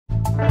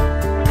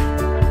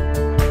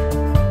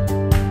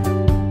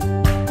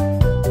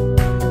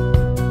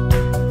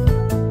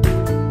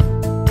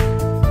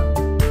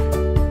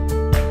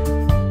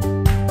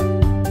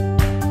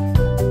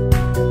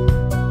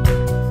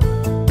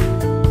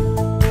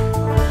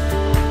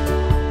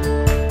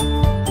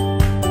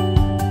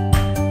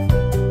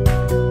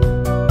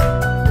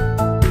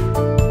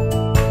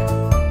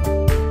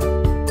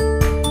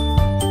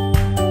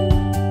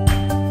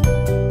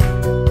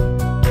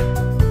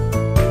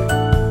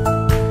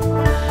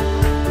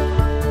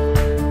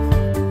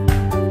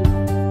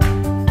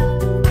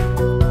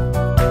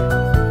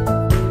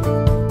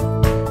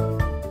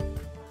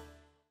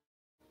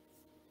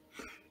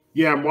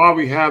Yeah, and while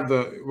you have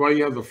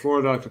the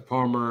floor, Dr.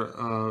 Palmer,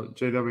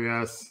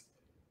 JWS,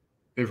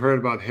 they've heard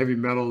about heavy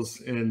metals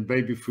in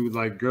baby food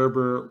like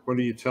Gerber. What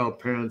do you tell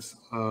parents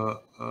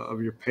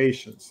of your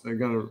patients? They're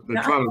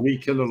Now, trying to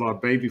rekindle our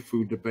baby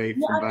food debate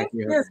yeah, from I back think when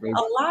we had there's the baby.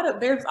 a lot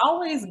of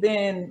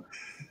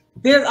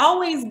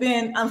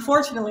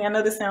unfortunately, I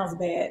know this sounds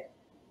bad,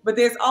 but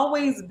there's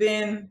always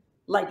been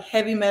like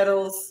heavy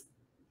metals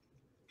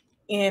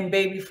in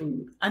baby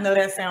food. I know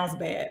that sounds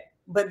bad,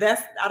 but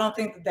I don't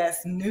think that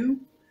that's new.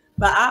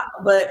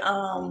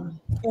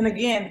 And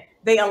again,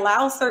 they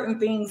allow certain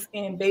things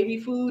in baby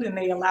food, and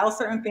they allow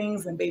certain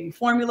things in baby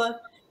formula,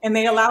 and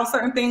they allow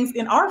certain things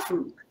in our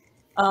food.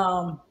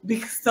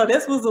 So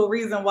this was the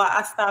reason why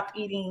I stopped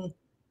eating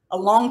a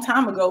long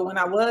time ago when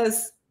I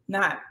was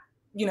not,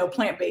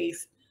 plant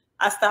based.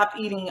 I stopped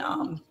eating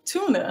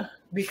tuna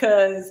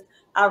because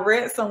I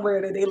read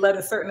somewhere that they let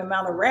a certain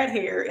amount of rat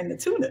hair in the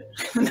tuna.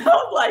 And I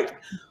was like,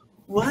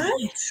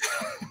 what?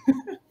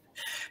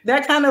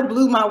 That kind of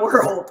blew my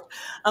world.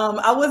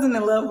 I wasn't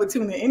in love with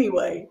tuna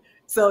anyway.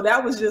 So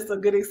that was just a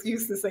good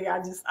excuse to say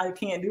I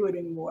can't do it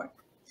anymore.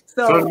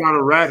 Certain amount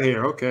of rat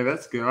hair. Okay,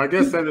 that's good. I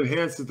guess that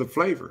enhances the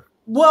flavor.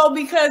 Well,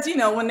 because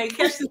when they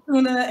catch the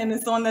tuna and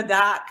it's on the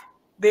dock,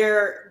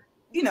 they're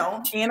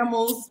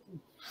animals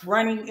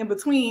running in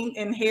between,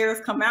 and hairs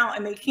come out,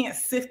 and they can't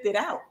sift it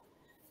out.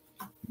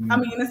 I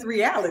mean, it's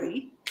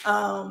reality.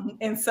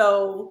 And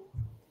so,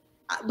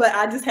 but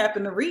I just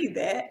happened to read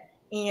that,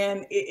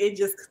 and it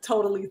just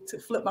totally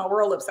flipped my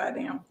world upside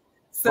down.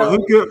 So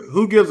well,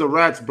 who gives a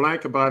rat's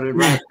blank about it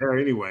rat hair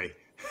anyway?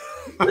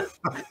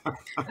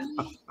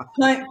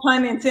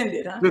 pun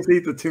intended, huh? Just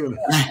eat the tuna.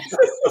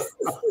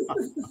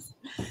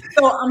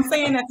 So I'm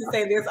saying that to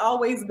say there's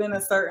always been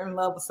a certain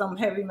level, some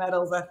heavy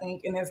metals, I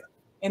think, and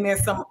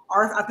there's some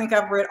I think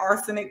I've read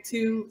arsenic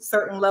too,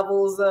 certain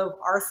levels of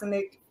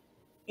arsenic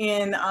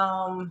in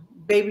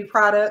baby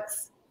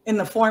products. In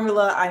the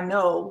formula, I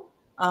know,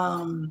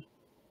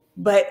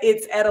 but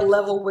it's at a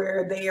level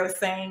where they are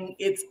saying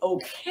it's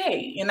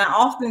okay. And I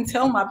often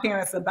tell my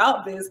parents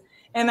about this,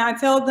 and I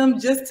tell them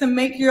just to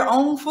make your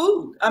own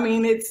food. I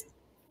mean, it's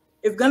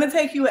going to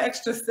take you an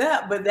extra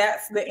step, but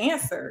that's the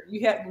answer.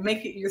 You have to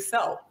make it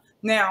yourself.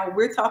 Now,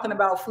 we're talking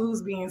about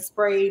foods being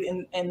sprayed,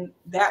 and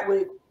that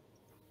would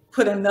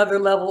put another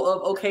level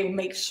of, okay,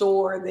 make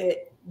sure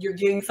that you're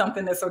getting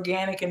something that's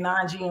organic and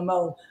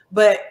non-GMO.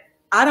 But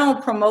I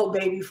don't promote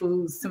baby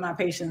foods to my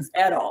patients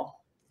at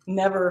all.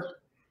 Never.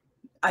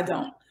 I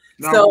don't.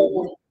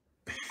 No.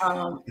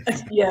 So,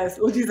 yes,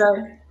 what'd you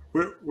say?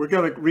 We're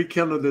going to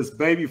rekindle this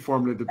baby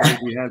formula debate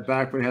we had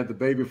back when we had the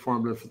baby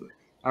formula.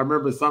 I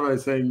remember somebody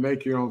saying,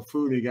 make your own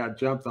food. He got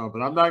jumped on,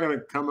 but I'm not going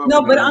to come up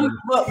with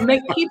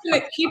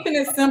keeping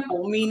it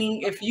simple,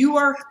 meaning if you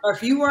are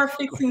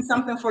fixing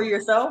something for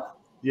yourself,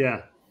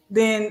 yeah,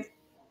 then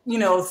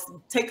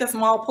take a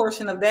small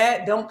portion of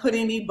that. Don't put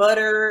any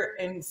butter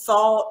and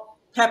salt,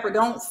 pepper,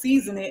 don't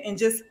season it, and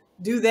just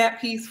do that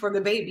piece for the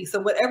baby. So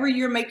whatever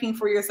you're making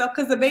for yourself,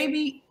 because the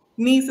baby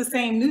needs the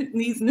same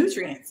needs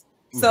nutrients.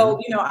 So,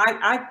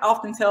 I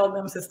often tell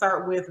them to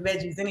start with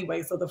veggies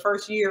anyway. So the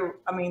first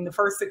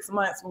 6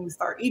 months when we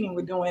start eating,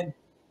 we're doing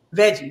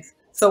veggies.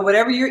 So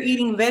whatever you're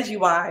eating veggie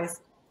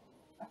wise,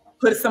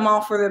 put some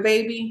on for the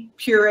baby,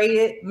 puree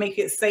it, make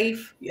it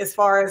safe as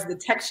far as the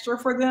texture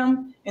for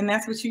them. And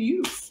that's what you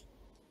use.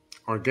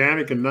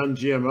 Organic and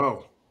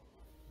non-GMO.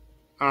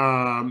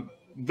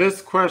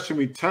 This question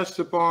we touched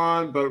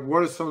upon, but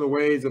what are some of the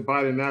ways the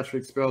body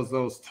naturally expels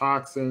those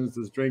toxins?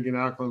 Does drinking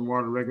alkaline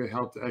water regularly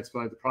help to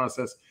expedite the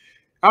process?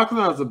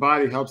 Alkalinize the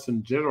body helps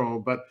in general,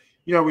 but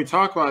we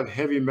talk about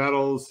heavy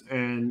metals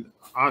and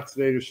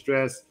oxidative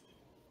stress.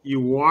 You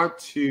want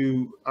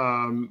to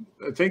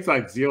things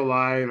like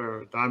zeolite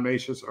or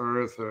diatomaceous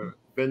earth or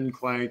bitten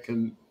clay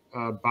can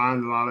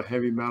bind a lot of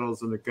heavy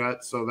metals in the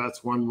gut. So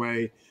that's one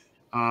way.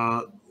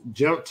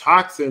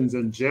 Toxins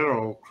in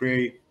general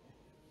create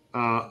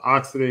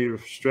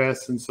oxidative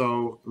stress, and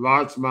so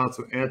large amounts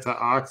of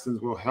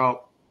antioxidants will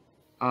help.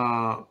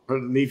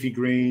 Leafy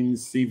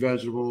greens, sea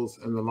vegetables,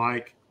 and the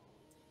like.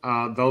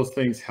 Those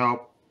things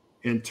help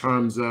in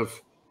terms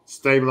of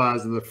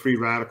stabilizing the free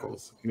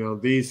radicals.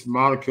 These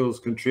molecules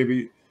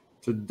contribute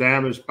to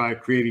damage by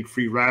creating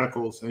free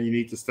radicals, and you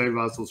need to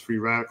stabilize those free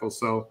radicals.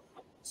 So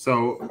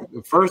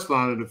the first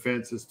line of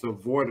defense is to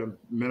avoid them,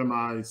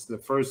 minimize. The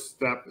first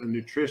step in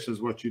nutrition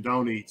is what you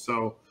don't eat.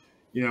 So,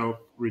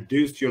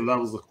 reduce your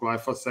levels of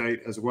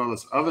glyphosate as well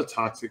as other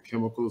toxic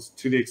chemicals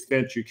to the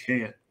extent you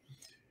can.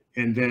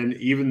 And then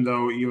even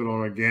on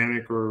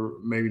organic or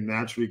maybe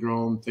naturally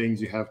grown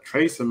things, you have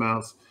trace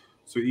amounts.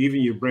 So even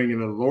you bring in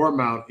a lower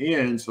amount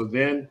in, so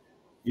then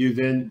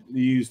you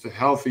use the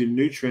healthy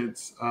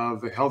nutrients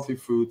of the healthy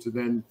food to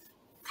then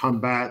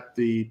combat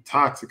the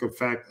toxic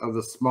effect of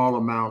the small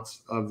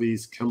amounts of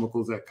these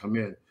chemicals that come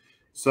in.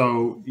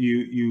 So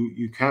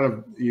you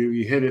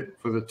hit it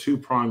for the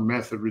two-pronged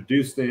method: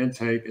 reduce the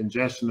intake,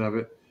 ingestion of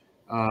it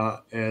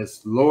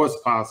as low as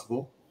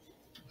possible.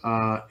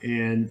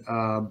 And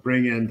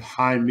bring in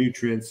high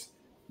nutrients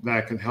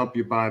that can help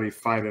your body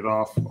fight it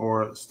off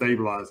or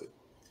stabilize it.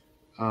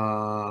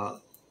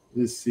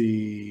 Let's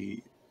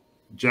see.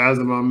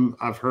 Jasmine,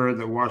 I've heard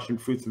that washing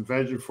fruits and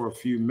veggies for a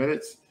few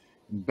minutes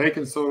in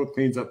baking soda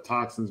cleans up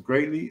toxins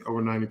greatly,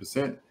 over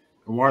 90%.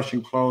 And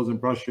washing clothes and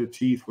brush your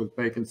teeth with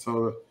baking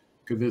soda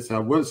could this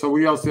help? So what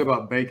do y'all say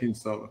about baking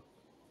soda?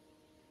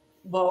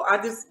 Well,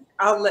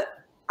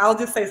 I'll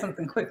just say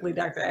something quickly,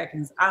 Dr.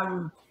 Atkins.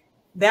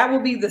 That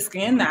will be the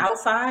skin, the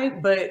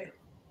outside, but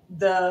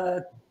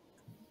the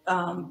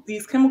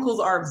these chemicals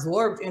are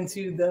absorbed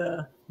into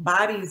the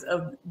bodies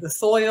of the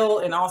soil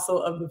and also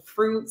of the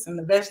fruits and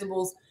the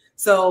vegetables.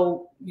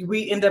 So you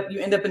end up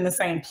in the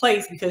same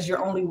place because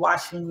you're only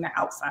washing the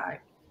outside.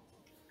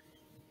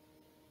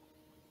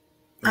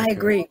 Okay. I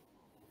agree.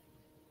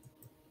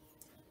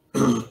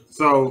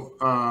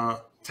 So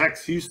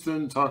Tex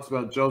Houston talks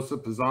about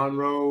Joseph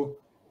Pizzonro.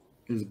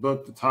 His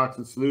book, The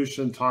Toxin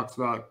Solution, talks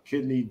about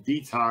kidney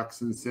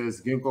detox and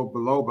says ginkgo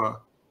biloba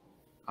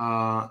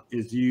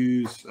is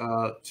used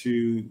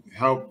to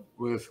help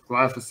with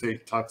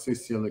glyphosate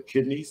toxicity on the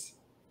kidneys.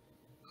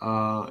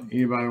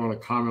 Anybody want to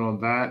comment on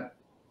that?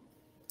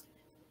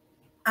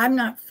 I'm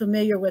not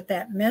familiar with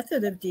that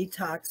method of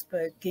detox,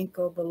 but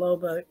ginkgo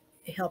biloba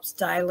helps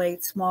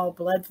dilate small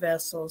blood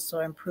vessels, so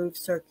improve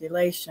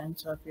circulation.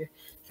 So if you're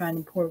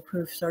trying to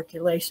improve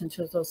circulation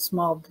to those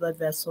small blood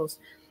vessels,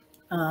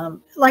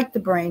 like the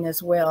brain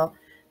as well.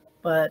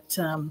 But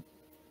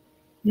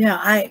yeah,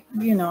 I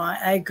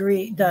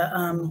agree.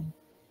 To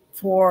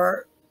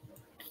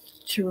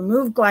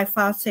remove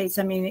glyphosates,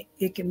 I mean,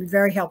 it can be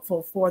very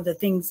helpful for the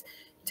things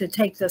to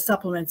take the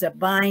supplements that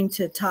bind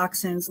to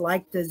toxins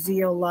like the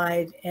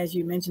zeolite, as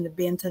you mentioned, the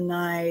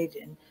bentonite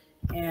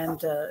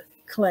and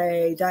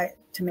clay,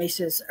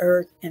 diatomaceous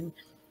earth, and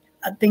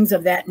things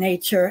of that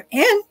nature.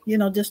 And,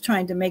 just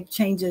trying to make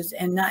changes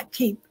and not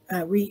keep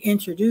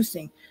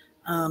reintroducing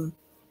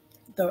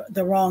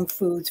the wrong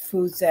foods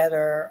that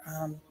are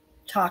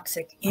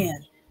toxic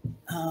in.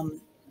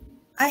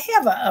 I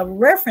have a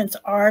reference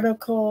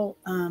article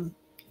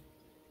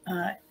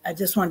I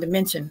just wanted to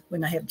mention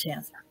when I have a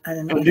chance. I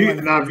don't know.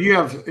 Now, if you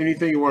have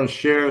anything you want to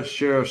share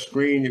a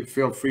screen,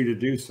 feel free to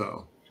do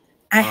so.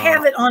 I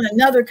have it on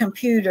another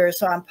computer,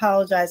 so I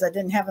apologize. I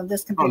didn't have it on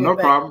this computer. Oh, no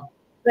problem.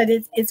 But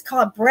it's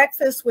called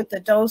Breakfast with the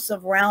Dose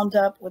of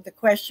Roundup with a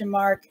question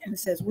mark, and it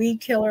says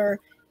weed killer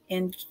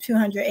in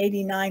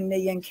 289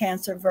 million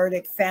cancer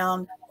verdict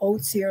found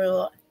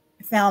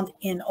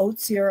in oat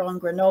cereal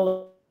and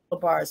granola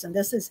bars. And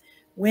this is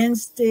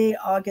Wednesday,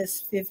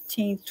 August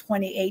 15th,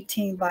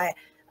 2018 by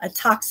a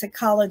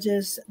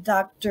toxicologist,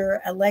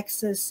 Dr.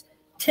 Alexis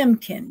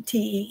Timken,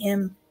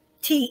 T-E-M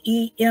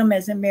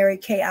as in Mary,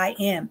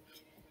 K-I-M.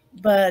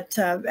 But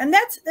and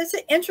that's an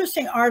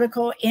interesting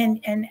article,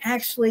 and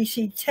actually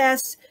she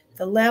tests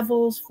the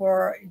levels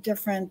for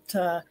different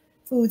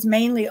foods,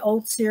 mainly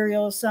oat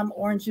cereal, some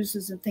orange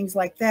juices and things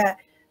like that.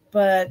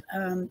 But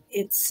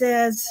it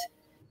says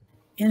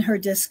in her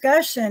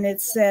discussion,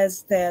 it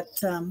says that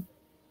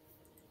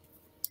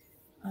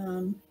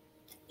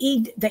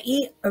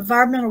the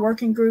Environmental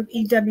Working Group,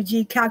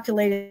 EWG,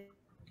 calculated.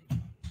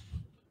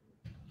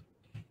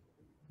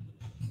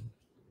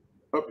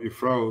 Oh, you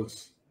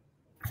froze.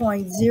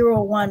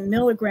 0.01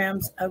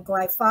 milligrams of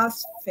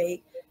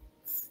glyphosate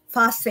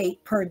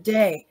per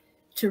day.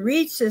 To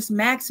reach this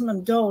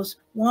maximum dose,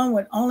 one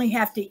would only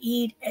have to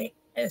eat a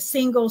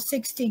single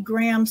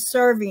 60-gram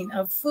serving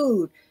of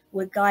food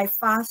with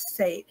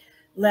glyphosate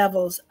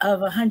levels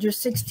of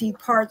 160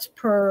 parts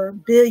per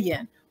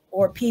billion,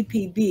 or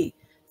ppb.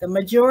 The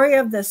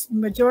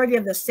majority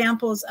of the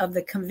samples of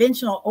the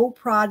conventional oat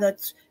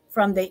products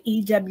from the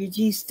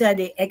EWG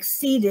study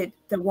exceeded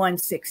the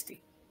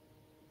 160.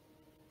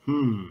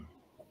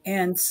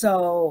 And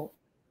so,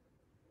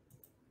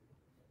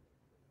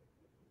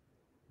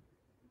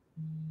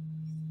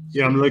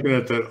 yeah, I'm looking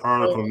at that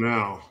article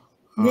now.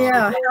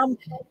 Yeah,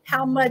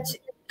 how much,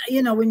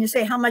 when you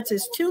say how much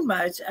is too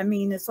much, I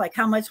mean, it's like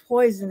how much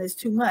poison is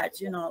too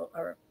much,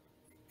 or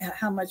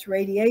how much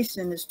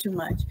radiation is too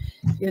much,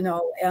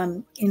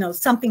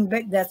 something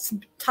that's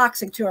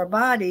toxic to our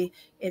body.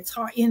 It's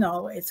hard,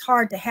 it's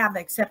hard to have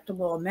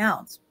acceptable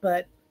amounts,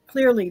 but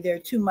clearly they're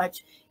too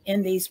much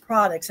in these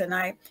products. And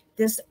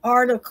this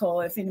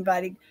article, if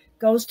anybody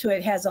goes to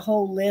it, has a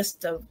whole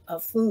list of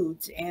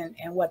foods and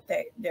what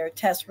their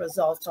test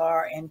results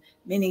are, and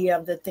many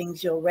of the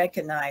things you'll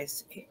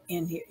recognize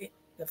in here,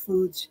 the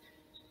foods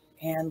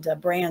and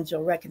brands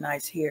you'll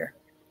recognize here.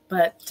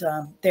 But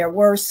there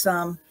were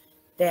some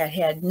that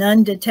had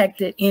none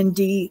detected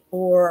ND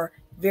or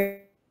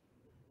very.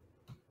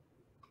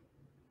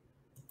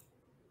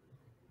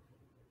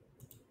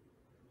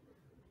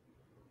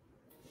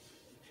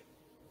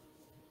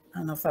 I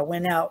don't know if I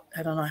went out.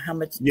 I don't know how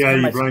much. Yeah,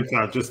 you blanked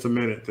out just a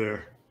minute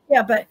there.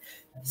 Yeah, but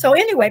so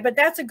anyway, but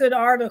that's a good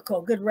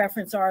article, good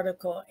reference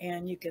article,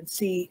 and you can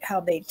see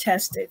how they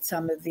tested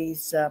some of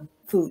these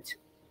foods.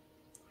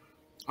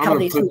 I'm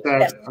going to put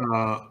that.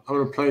 I'm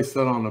going to place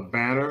that on a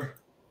banner.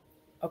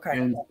 Okay.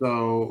 And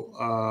so,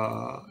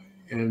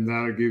 and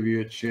that'll give you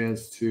a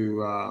chance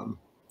to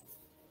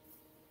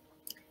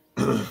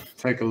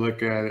take a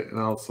look at it,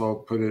 and also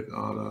put it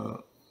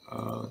on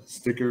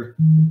sticker.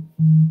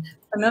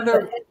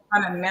 Another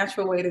kind of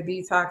natural way to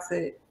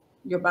detox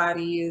your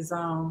body is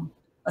a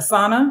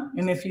sauna.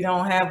 And if you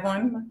don't have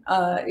one,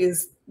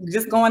 is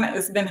just going,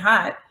 it's been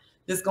hot,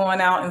 just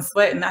going out and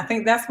sweating. I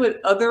think that's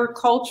what other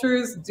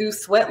cultures do,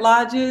 sweat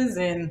lodges,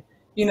 and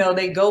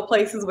they go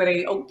places where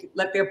they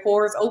let their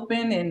pores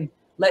open and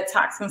let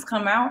toxins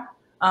come out.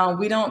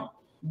 We don't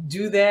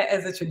do that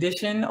as a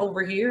tradition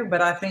over here,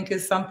 but I think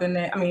it's something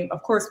that,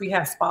 of course we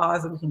have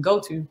spas that we can go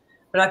to,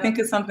 but I think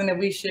it's something that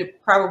we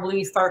should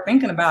probably start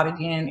thinking about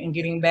again and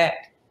getting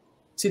back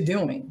to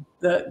doing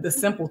the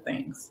simple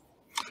things.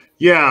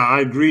 Yeah,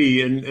 I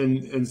agree. And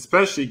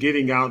especially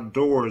getting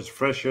outdoors,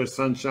 fresh air,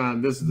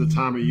 sunshine, this is the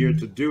time of year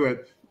to do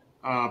it.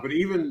 But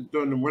even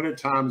during the winter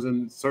times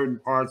in certain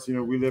parts,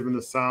 we live in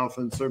the South,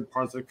 and certain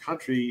parts of the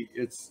country,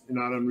 it's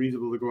not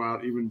unreasonable to go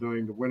out even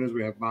during the winters.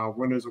 We have mild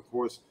winters, of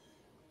course.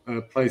 A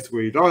place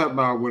where you don't have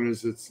mild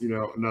winters, it's,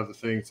 another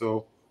thing.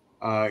 So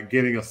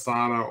getting a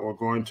sauna or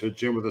going to a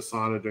gym with a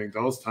sauna during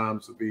those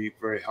times would be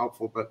very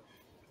helpful. But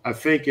I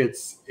think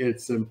it's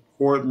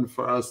important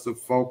for us to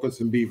focus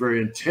and be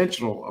very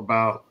intentional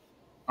about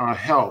our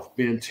health,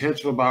 be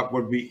intentional about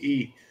what we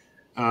eat,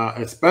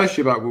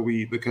 especially about what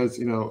we eat, because,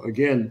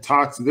 again,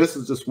 toxin, this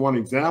is just one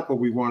example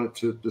we wanted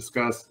to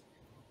discuss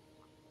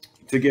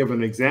to give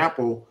an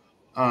example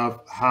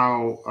of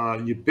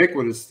how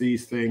ubiquitous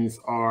these things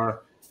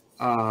are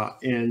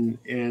in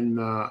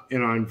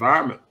our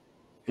environment.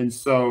 And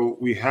so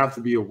we have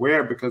to be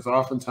aware, because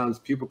oftentimes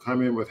people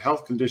come in with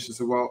health conditions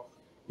and say, well,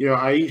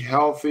 I eat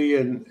healthy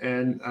and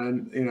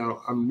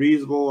I'm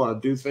reasonable. I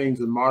do things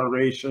in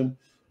moderation,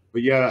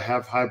 but yet I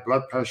have high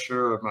blood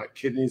pressure, or my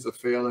kidneys are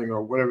failing,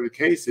 or whatever the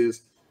case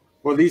is.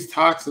 Well, these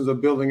toxins are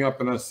building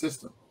up in our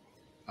system.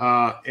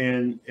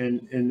 And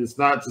it's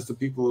not just the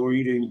people who are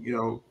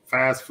eating,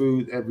 fast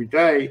food every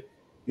day.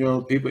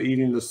 People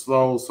eating the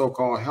slow,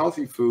 so-called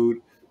healthy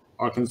food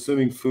are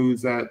consuming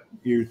foods that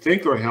you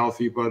think are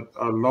healthy, but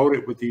are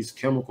loaded with these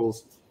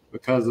chemicals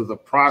because of the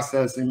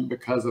processing,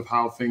 because of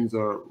how things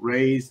are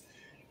raised.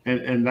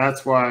 And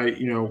that's why,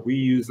 we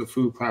use the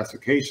food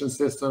classification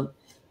system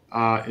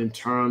in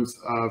terms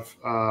of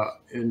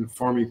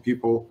informing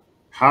people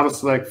how to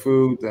select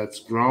food that's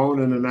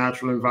grown in a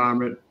natural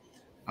environment,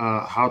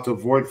 how to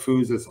avoid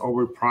foods that's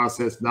over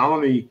processed, not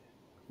only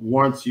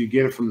once you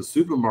get it from the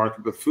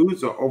supermarket, but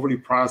foods are overly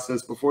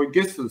processed before it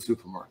gets to the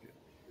supermarket.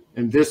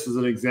 And this is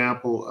an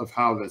example of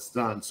how that's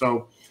done.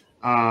 So,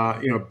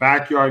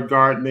 backyard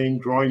gardening,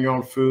 growing your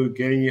own food,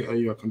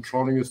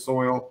 controlling the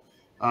soil.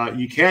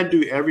 You can't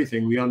do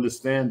everything. We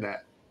understand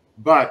that.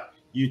 But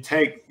you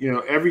take,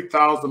 every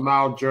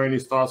 1,000-mile journey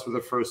starts with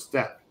the first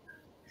step.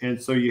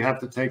 And so you have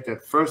to take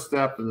that first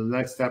step, and the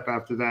next step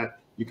after that,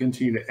 you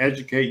continue to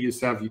educate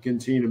yourself. You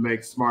continue to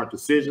make smart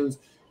decisions.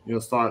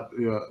 Start,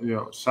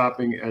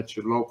 shopping at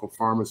your local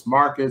farmers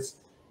markets,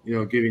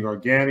 getting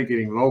organic,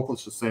 getting local,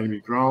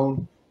 sustainably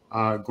grown,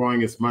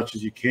 growing as much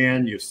as you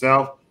can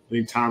yourself,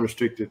 doing time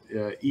restricted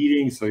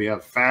eating. So you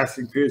have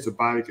fasting periods. The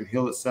body can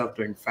heal itself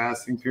during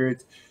fasting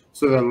periods.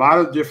 So there are a lot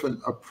of different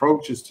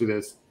approaches to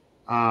this.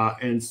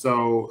 And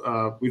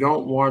so we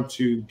don't want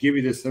to give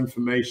you this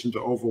information to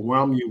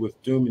overwhelm you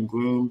with doom and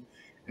gloom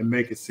and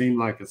make it seem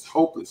like it's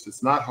hopeless.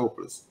 It's not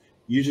hopeless.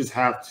 You just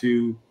have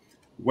to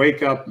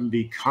wake up and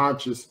be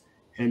conscious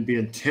and be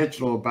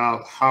intentional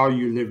about how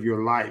you live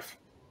your life.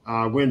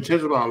 We're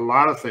intentional about a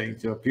lot of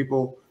things.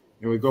 People,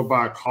 we go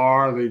buy a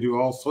car, they do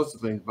all sorts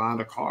of things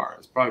buying a car.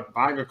 It's probably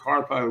buying a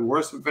car, probably the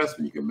worst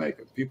investment you can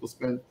make. People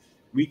spend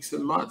weeks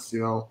and months,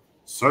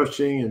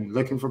 searching and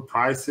looking for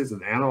prices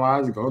and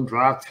analyzing, go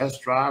and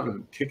test drive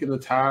and kicking the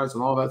tires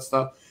and all that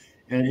stuff.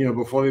 And,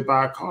 before they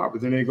buy a car, but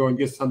then they go and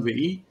get something to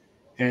eat,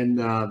 and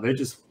they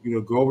just,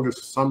 go over to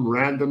some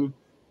random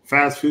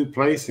fast food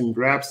place and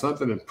grab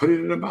something and put it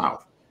in their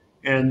mouth.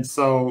 And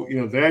so,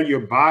 there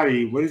your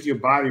body, what is your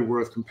body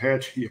worth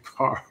compared to your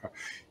car?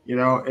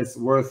 It's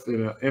worth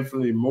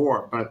infinitely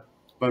more.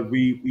 But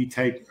we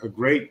take a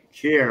great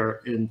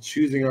care in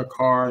choosing our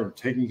car and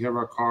taking care of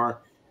our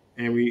car.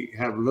 And we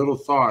have little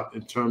thought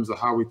in terms of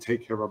how we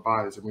take care of our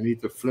bodies. And we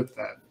need to flip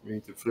that. We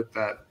need to flip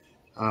that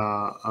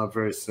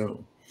very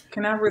soon.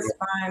 Can I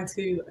respond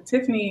to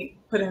Tiffany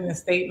put in a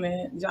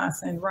statement,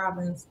 Johnson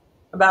Robbins,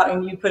 about,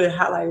 and you put it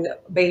highlighted,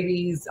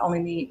 babies only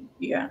need,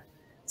 yeah.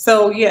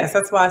 So yes,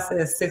 that's why I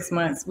said 6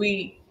 months.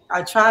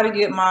 I try to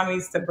get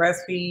mommies to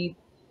breastfeed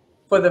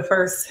for the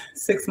first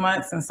 6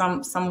 months, and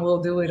some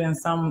will do it and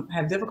some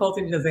have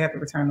difficulty because they have to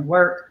return to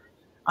work.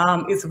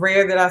 It's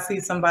rare that I see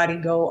somebody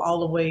go all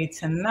the way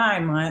to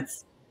 9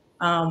 months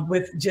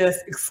with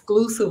just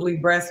exclusively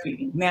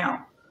breastfeeding.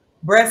 Now,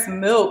 breast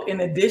milk,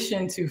 in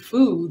addition to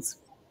foods,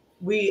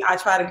 I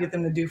try to get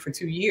them to do for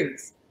 2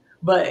 years,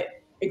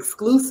 but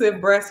exclusive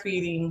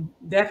breastfeeding,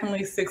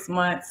 definitely 6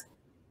 months.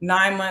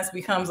 9 months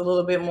becomes a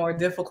little bit more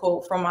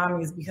difficult for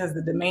mommies because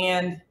the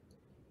demand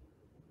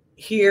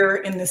here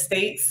in the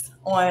States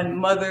on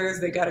mothers,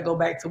 they got to go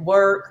back to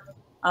work.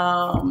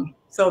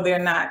 So they're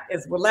not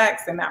as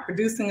relaxed. They're not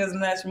producing as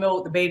much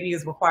milk. The baby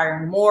is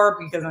requiring more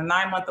because a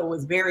 9-month-old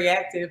is very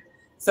active.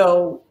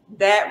 So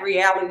that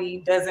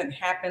reality doesn't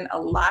happen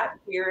a lot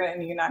here in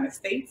the United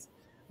States,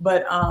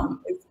 but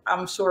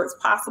I'm sure it's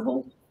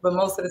possible. But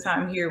most of the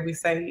time here, we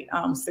say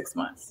 6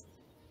 months.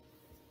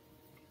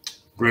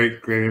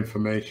 Great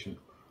information.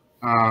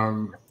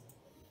 I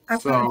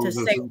wanted to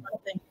say one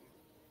thing.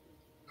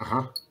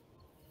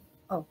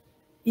 Oh,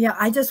 yeah.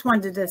 I just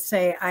wanted to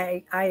say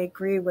I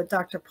agree with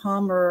Dr.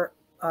 Palmer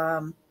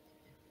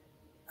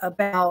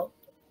about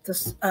the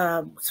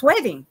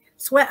sweating.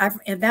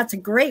 And that's a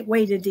great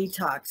way to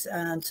detox,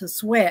 to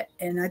sweat.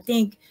 And I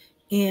think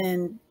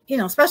in,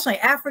 especially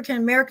African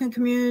American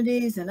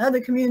communities and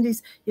other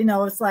communities,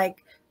 it's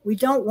like we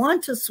don't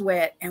want to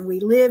sweat, and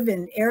we live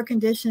in air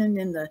conditioning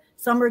in the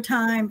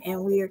summertime,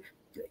 and we're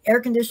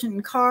air conditioned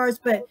in cars,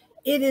 but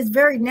it is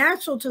very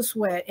natural to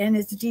sweat, and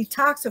it's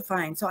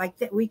detoxifying. So I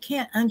think we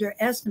can't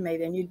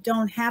underestimate it. And you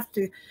don't have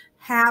to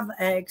have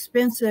an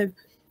expensive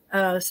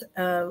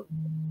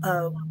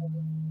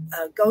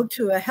go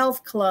to a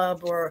health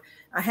club or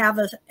have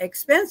an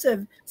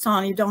expensive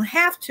sauna. You don't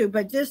have to,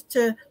 but just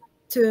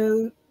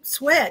to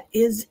sweat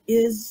is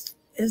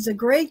a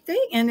great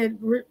thing, and it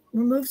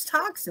removes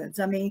toxins.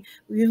 I mean,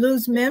 you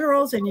lose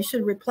minerals, and you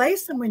should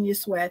replace them when you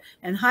sweat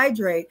and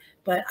hydrate.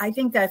 But I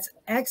think that's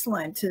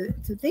excellent to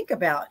think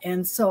about,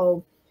 and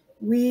so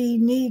we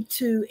need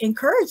to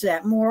encourage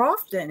that more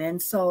often.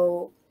 And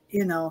so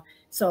we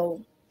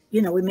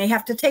may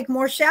have to take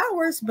more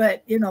showers,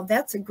 but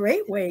that's a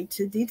great way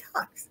to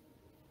detox.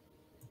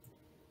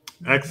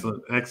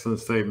 Excellent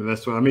statement.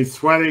 That's what I mean.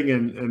 Sweating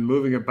and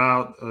moving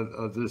about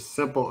this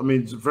simple. I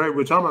mean,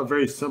 we're talking about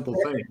very simple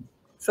things.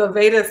 So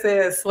Veda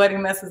says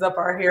sweating messes up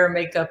our hair,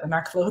 makeup, and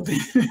our clothing.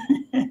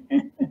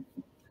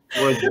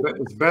 Well,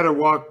 it's better to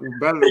walk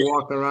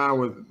around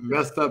with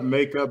messed up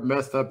makeup,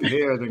 messed up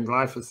hair than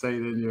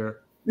glyphosate in your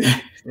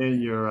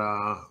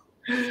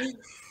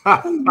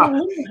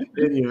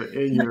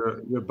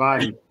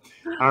body.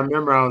 I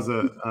remember I was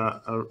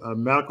a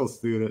medical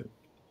student,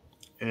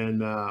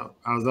 and I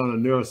was on a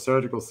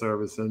neurosurgical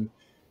service, and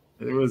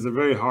it was a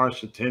very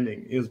harsh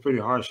attending. It was pretty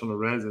harsh on the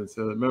residents.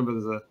 So I remember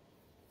there's a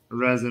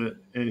resident,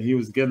 and he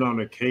was getting on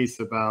a case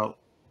about,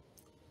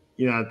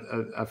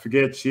 I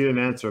forget, she didn't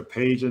answer a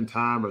page in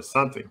time or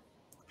something.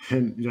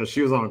 And,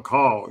 she was on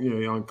call,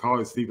 on call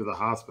to sleep at the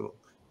hospital.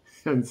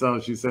 And so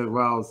she said,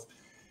 well,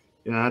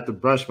 I had to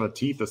brush my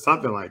teeth or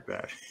something like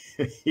that.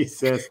 He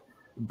says,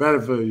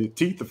 better for your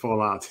teeth to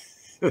fall out.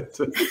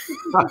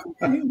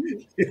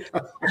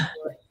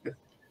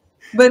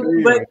 But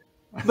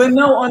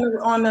no,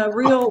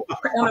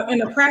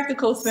 in a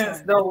practical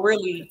sense, though,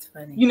 really,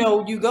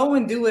 you go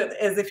and do it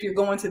as if you're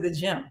going to the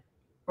gym,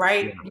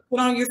 right? Yeah. You put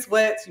on your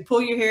sweats, you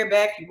pull your hair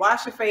back, you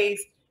wash your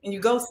face, and you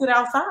go sit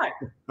outside.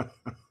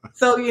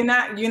 So you're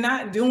not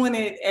doing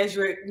it as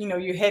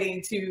you're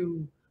heading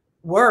to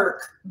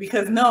work,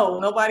 because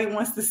nobody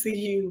wants to see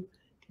you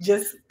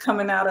just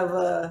coming out of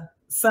a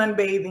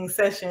sunbathing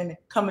session,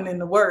 coming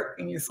into work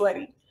and you're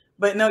sweaty.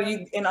 But no,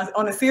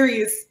 on a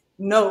serious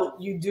note,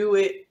 you do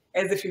it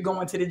as if you're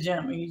going to the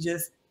gym, and you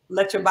just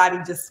let your body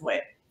just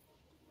sweat.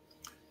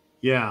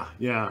 Yeah.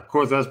 Of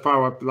course, that's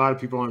probably why a lot of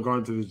people aren't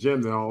going to the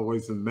gym. They're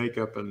always in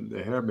makeup and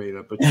their hair made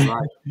up. But you're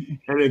right.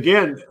 And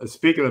again,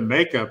 speaking of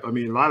makeup, I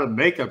mean, a lot of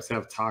makeups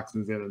have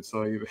toxins in them.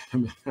 So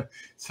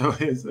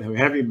it's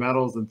heavy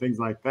metals and things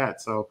like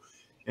that. So,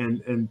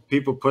 and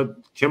people put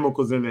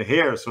chemicals in their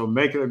hair. So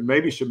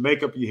maybe you should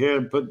make up your hair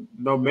and put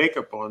no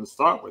makeup on to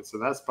start with. So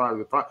that's probably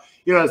the problem.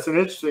 It's an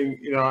interesting.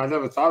 I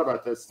never thought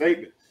about that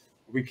statement.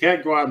 We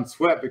can't go out and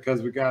sweat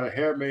because we got a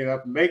hair made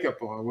up,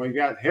 makeup on. Well, you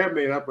got hair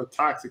made up with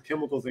toxic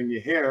chemicals in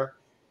your hair,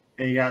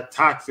 and you got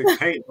toxic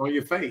paint on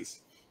your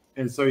face.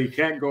 And so you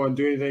can't go and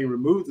do anything to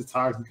remove the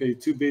toxins because you're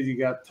too busy. You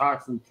got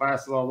toxins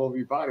plastered all over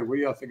your body. What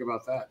do y'all think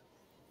about that?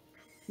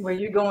 Where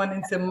you're going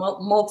into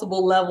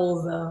multiple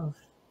levels of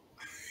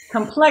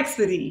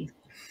complexity.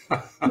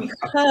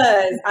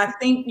 Because I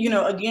think,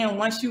 again,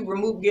 once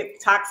you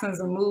get toxins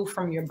removed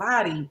from your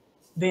body,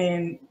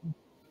 then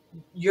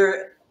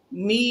your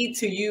need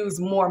to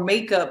use more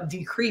makeup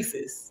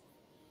decreases,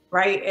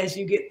 right? As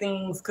you get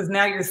things, because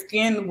now your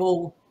skin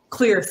will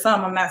clear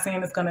some. I'm not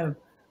saying it's going to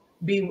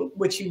be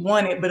what you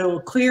wanted, but it will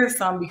clear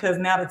some, because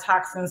now the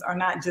toxins are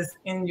not just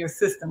in your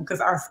system,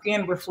 because our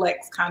skin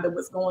reflects kind of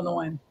what's going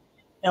on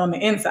the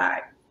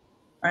inside,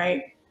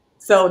 right?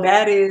 So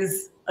that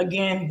is,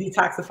 again,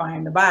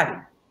 detoxifying the body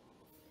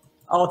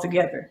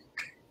altogether.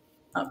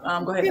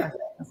 Go ahead.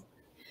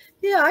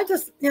 Yeah, I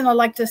just,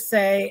 like to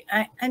say,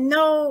 I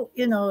know,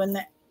 in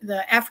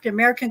the African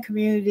American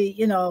community,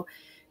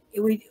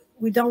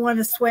 we don't want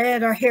to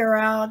sweat our hair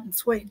out and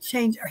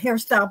change our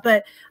hairstyle.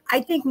 But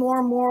I think more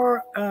and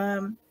more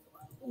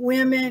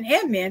women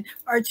and men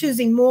are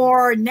choosing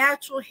more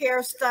natural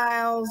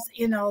hairstyles,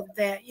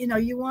 that,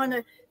 you want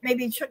to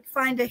maybe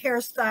find a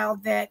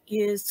hairstyle that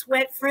is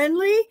sweat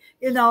friendly,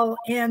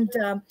 and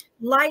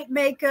light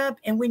makeup.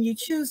 And when you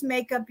choose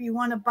makeup, you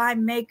want to buy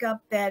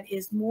makeup that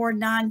is more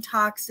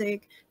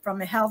non-toxic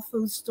from a health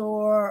food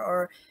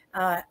store,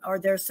 or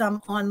there's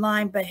some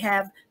online, but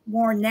have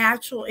more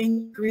natural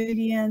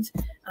ingredients.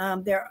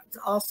 There's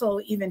also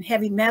even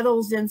heavy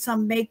metals in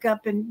some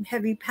makeup and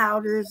heavy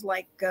powders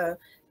like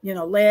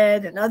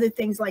lead and other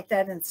things like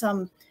that, and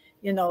some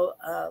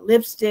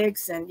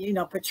lipsticks and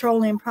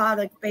petroleum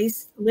product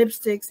based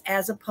lipsticks,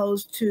 as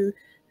opposed to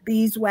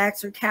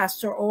beeswax or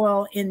castor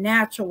oil in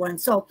natural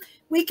ones. So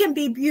we can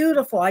be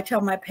beautiful, I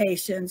tell my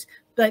patients,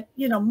 but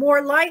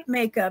more light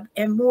makeup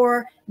and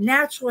more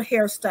natural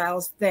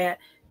hairstyles that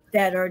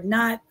are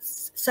not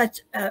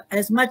such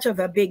as much of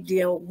a big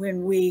deal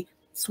when we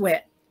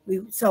sweat.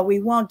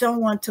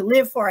 Don't want to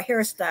live for our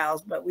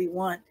hairstyles, but we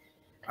want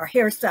our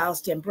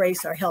hairstyles to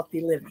embrace our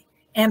healthy living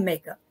and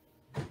makeup.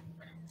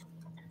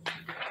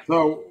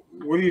 So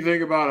what do you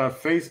think about a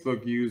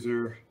Facebook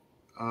user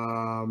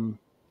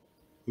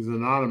who's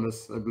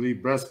anonymous? I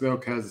believe breast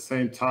milk has the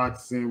same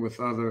toxin with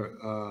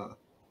other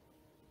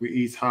we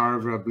eat.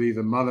 However, I believe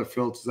the mother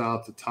filters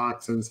out the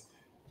toxins.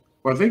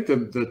 Well, I think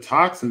the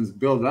toxins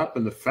build up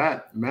in the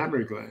fat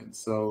mammary glands,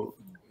 so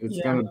it's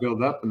going to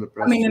build up in the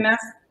breast. And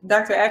that's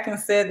Dr.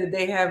 Atkins said that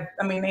they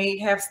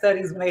have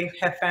studies when they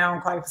have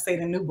found glyphosate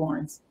in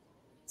newborns.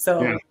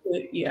 So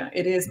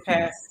it is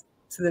passed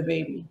to the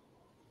baby.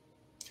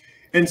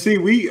 And see,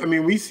 we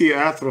see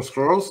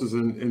atherosclerosis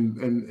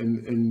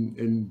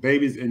in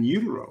babies in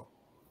utero,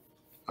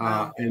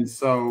 and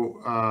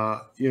so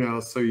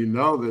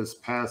this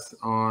passed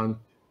on.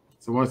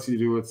 So once you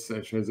do a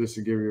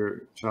transition, give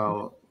your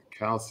child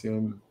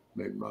calcium,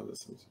 maybe mother.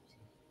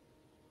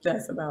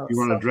 That's about. You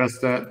want to address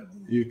that?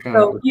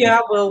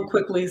 I will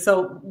quickly.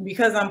 So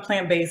because I'm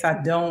plant-based,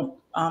 I don't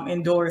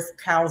endorse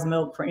cow's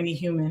milk for any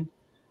human.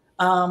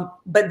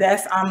 But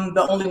I'm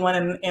the only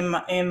one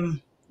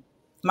in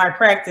my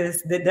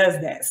practice that does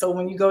that. So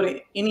when you go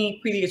to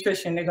any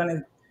pediatrician, they're going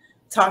to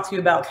talk to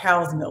you about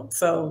cow's milk.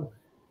 So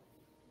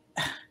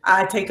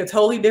I take a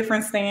totally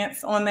different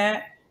stance on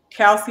that.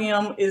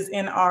 Calcium is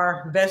in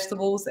our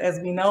vegetables. As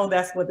we know,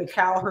 that's what the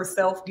cow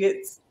herself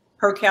gets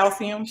her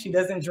calcium. She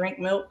doesn't drink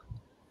milk.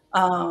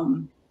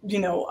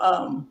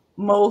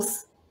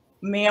 Most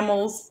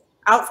mammals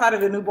outside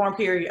of the newborn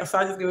period, so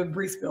I'll just give a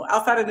brief spiel.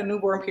 Outside of the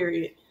newborn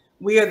period,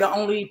 we are the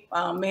only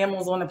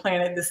mammals on the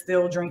planet that's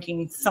still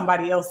drinking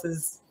somebody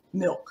else's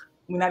milk.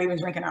 We're not even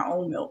drinking our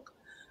own milk.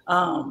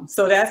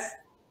 So that's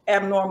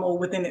abnormal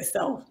within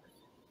itself.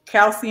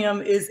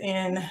 Calcium is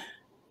in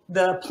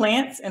the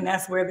plants, and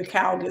that's where the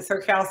cow gets her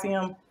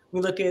calcium.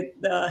 We look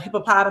at the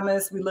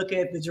hippopotamus, we look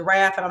at the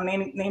giraffe, and I'm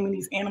naming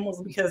these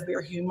animals because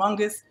they're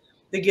humongous.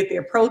 They get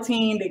their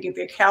protein, they get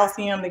their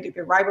calcium, they get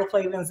their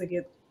riboflavins, they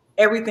get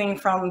everything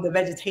from the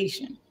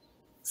vegetation.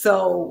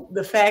 So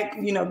the fact,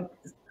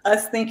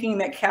 us thinking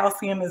that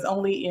calcium is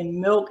only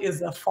in milk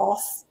is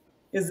false.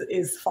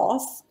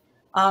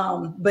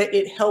 But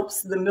it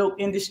helps the milk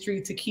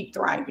industry to keep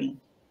thriving.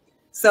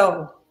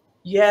 So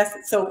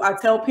yes, so I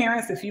tell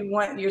parents, if you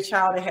want your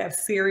child to have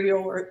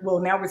cereal,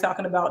 now we're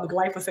talking about the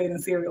glyphosate in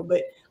cereal,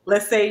 but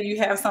let's say you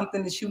have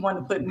something that you want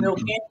to put milk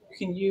in, you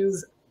can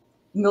use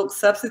milk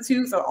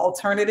substitutes or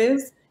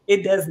alternatives.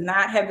 It does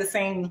not have the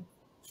same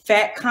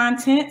fat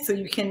content, so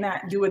you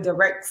cannot do a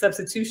direct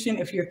substitution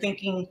if you're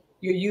thinking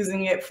you're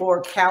using it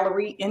for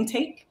calorie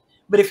intake.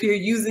 But if you're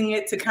using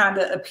it to kind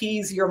of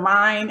appease your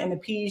mind and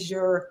appease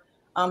your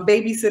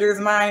babysitter's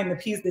mind and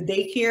appease the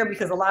daycare,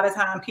 because a lot of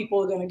time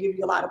people are going to give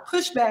you a lot of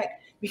pushback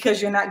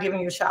because you're not giving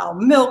your child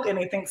milk and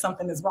they think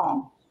something is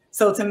wrong.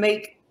 So to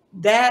make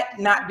that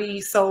not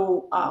be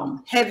so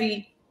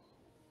heavy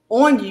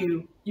on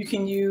you, you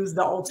can use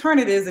the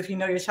alternatives if you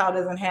know your child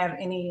doesn't have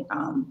any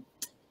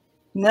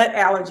nut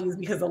allergies,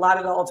 because a lot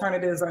of the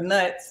alternatives are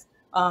nuts,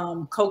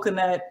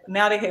 coconut.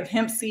 Now they have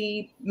hemp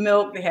seed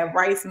milk, they have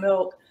rice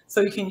milk.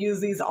 So you can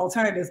use these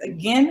alternatives.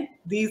 Again,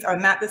 these are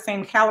not the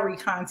same calorie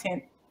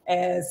content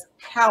as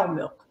cow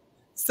milk.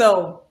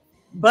 So,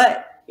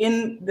 but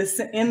in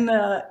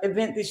the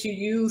event that you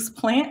use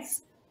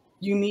plants,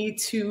 you need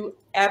to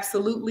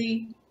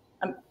absolutely,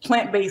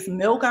 plant-based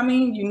milk,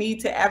 you need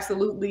to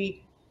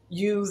absolutely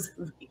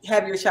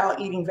have your child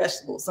eating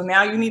vegetables. So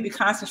now you need to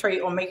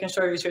concentrate on making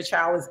sure that your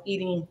child is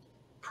eating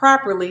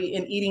properly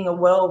and eating a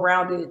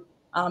well-rounded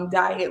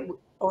diet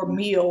or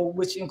meal,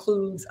 which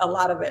includes a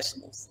lot of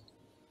vegetables.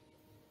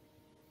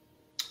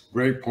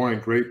 Great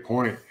point. Great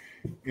point.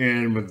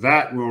 And with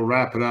that, we'll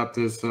wrap it up.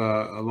 There's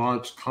a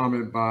large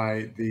comment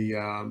by this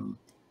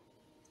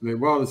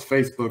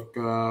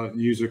Facebook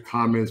user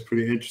comment is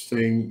pretty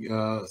interesting.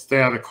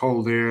 Stay out of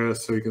cold air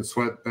so you can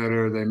sweat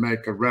better. They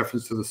make a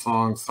reference to the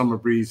song "Summer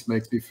Breeze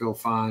Makes Me Feel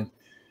Fine,"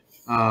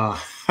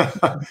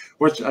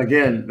 which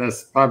again,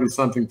 that's probably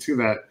something to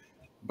that.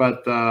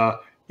 But I've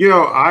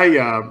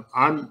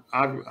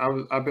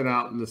been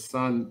out in the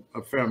sun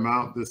a fair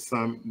amount this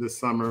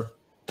summer.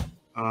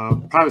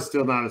 Probably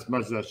still not as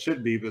much as I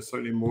should be, but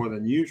certainly more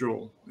than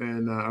usual.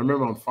 And I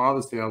remember on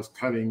Father's Day, I was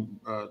cutting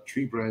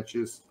tree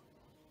branches.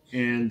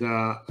 And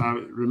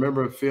I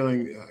remember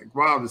feeling,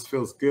 wow, this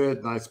feels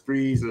good, nice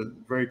breeze, a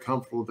very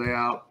comfortable day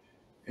out.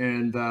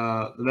 And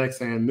the next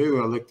thing I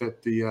knew, I looked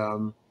at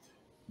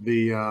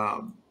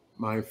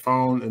my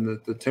phone, and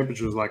the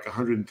temperature was like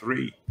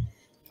 103,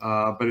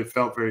 but it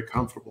felt very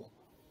comfortable.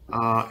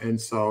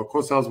 And so, of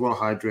course, I was well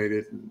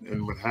hydrated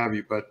and what have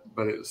you, but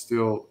it was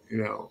still,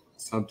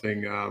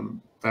 something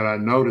that I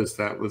noticed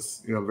that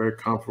was, very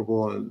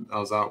comfortable, and I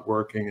was out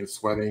working and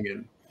sweating.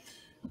 And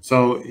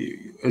so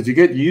as you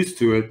get used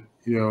to it,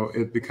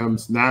 it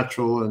becomes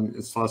natural, and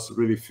it starts to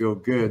really feel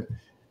good.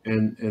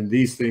 And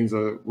these things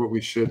are what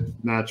we should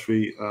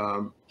naturally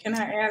Can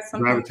I add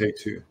something? Gravitate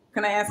to.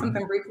 Can I add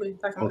something briefly,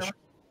 Dr.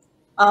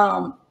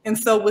 Montgomery? And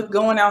so with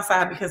going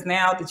outside, because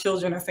now the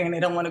children are saying they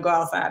don't want to go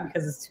outside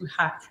because it's too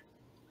hot.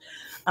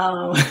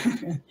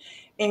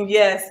 And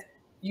yes,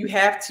 you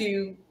have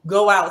to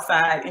go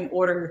outside in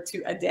order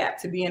to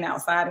adapt to being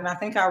outside. And I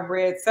think I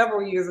read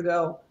several years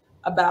ago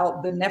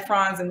about the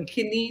nephrons in the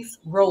kidneys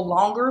grow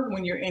longer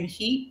when you're in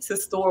heat to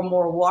store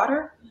more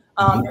water.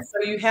 And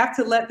so you have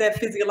to let that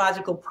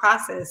physiological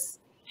process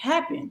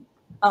happen.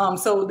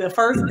 So the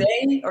first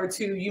day or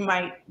two, you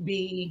might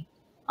be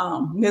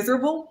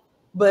miserable,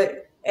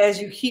 but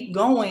as you keep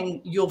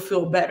going, you'll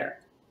feel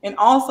better. And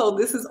also,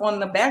 this is on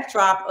the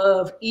backdrop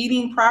of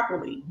eating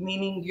properly,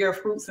 meaning your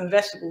fruits and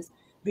vegetables.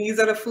 These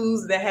are the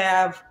foods that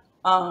have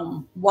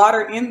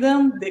water in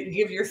them that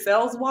give your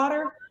cells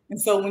water. And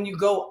so when you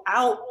go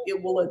out,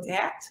 it will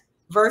adapt,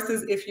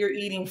 versus if you're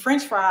eating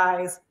French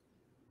fries,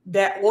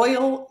 that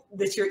oil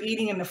that you're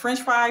eating in the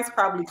French fries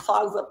probably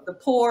clogs up the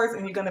pores,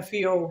 and you're going to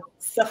feel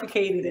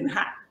suffocated and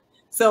hot.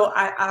 So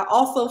I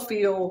also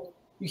feel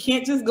you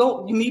can't just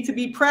go, you need to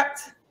be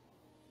prepped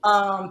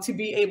to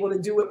be able to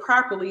do it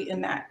properly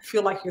and not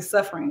feel like you're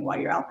suffering while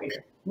you're out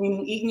there.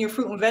 Meaning eating your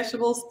fruit and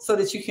vegetables so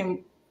that you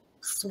can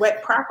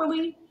sweat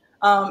properly,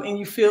 and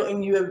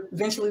you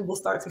eventually will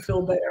start to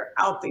feel better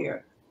out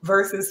there,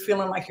 versus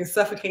feeling like you're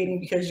suffocating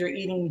because you're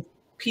eating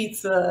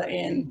pizza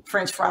and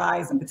French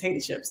fries and potato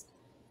chips,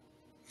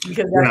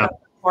 because that's a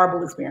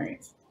horrible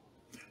experience.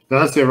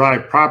 That's it,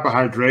 right. Proper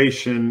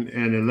hydration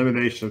and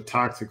elimination of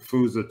toxic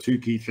foods are two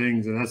key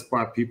things. And that's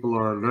why people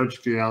are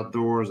allergic to the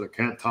outdoors or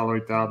can't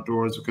tolerate the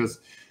outdoors, because,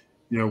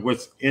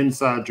 what's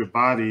inside your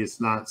body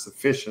is not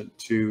sufficient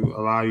to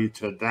allow you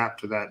to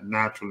adapt to that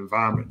natural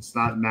environment. It's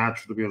not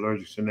natural to be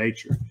allergic to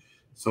nature.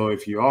 So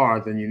if you are,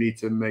 then you need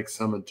to make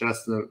some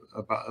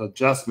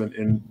adjustment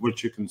in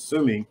what you're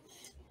consuming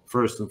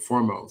first and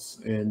foremost.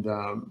 And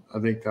I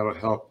think that'll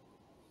help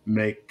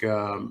make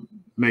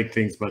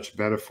things much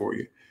better for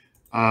you.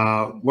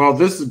 Well,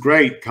 this is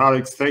great,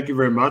 colleagues. Thank you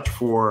very much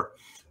for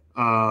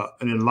an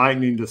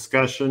enlightening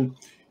discussion.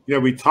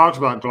 We talked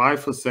about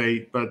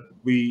glyphosate, but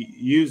we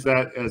use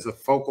that as a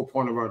focal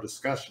point of our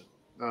discussion,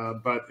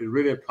 but it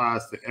really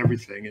applies to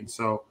everything. And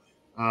so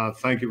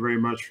thank you very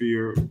much for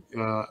your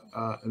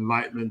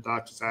enlightenment,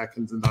 Drs.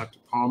 Atkins and Dr.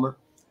 Palmer.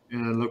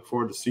 And I look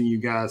forward to seeing you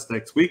guys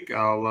next week.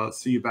 I'll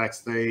see you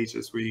backstage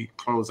as we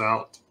close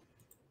out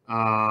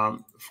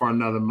for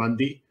another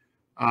Monday.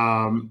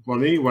 Well,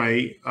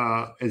 anyway,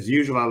 as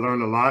usual, I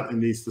learned a lot in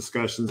these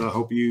discussions. I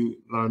hope you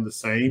learned the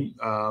same.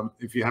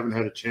 If you haven't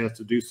had a chance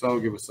to do so,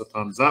 give us a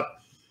thumbs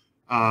up,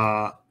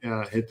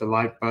 hit the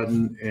like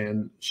button,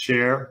 and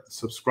share,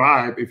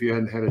 subscribe if you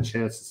hadn't had a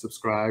chance to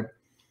subscribe.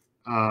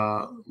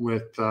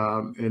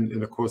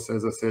 And of course,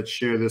 as I said,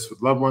 share this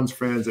with loved ones,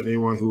 friends, and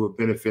anyone who would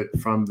benefit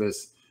from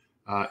this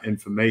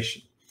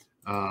information.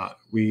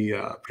 We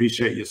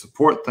appreciate your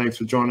support. Thanks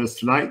for joining us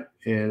tonight.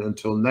 And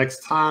until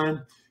next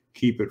time,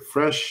 keep it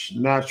fresh,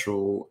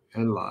 natural,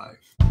 and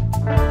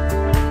live.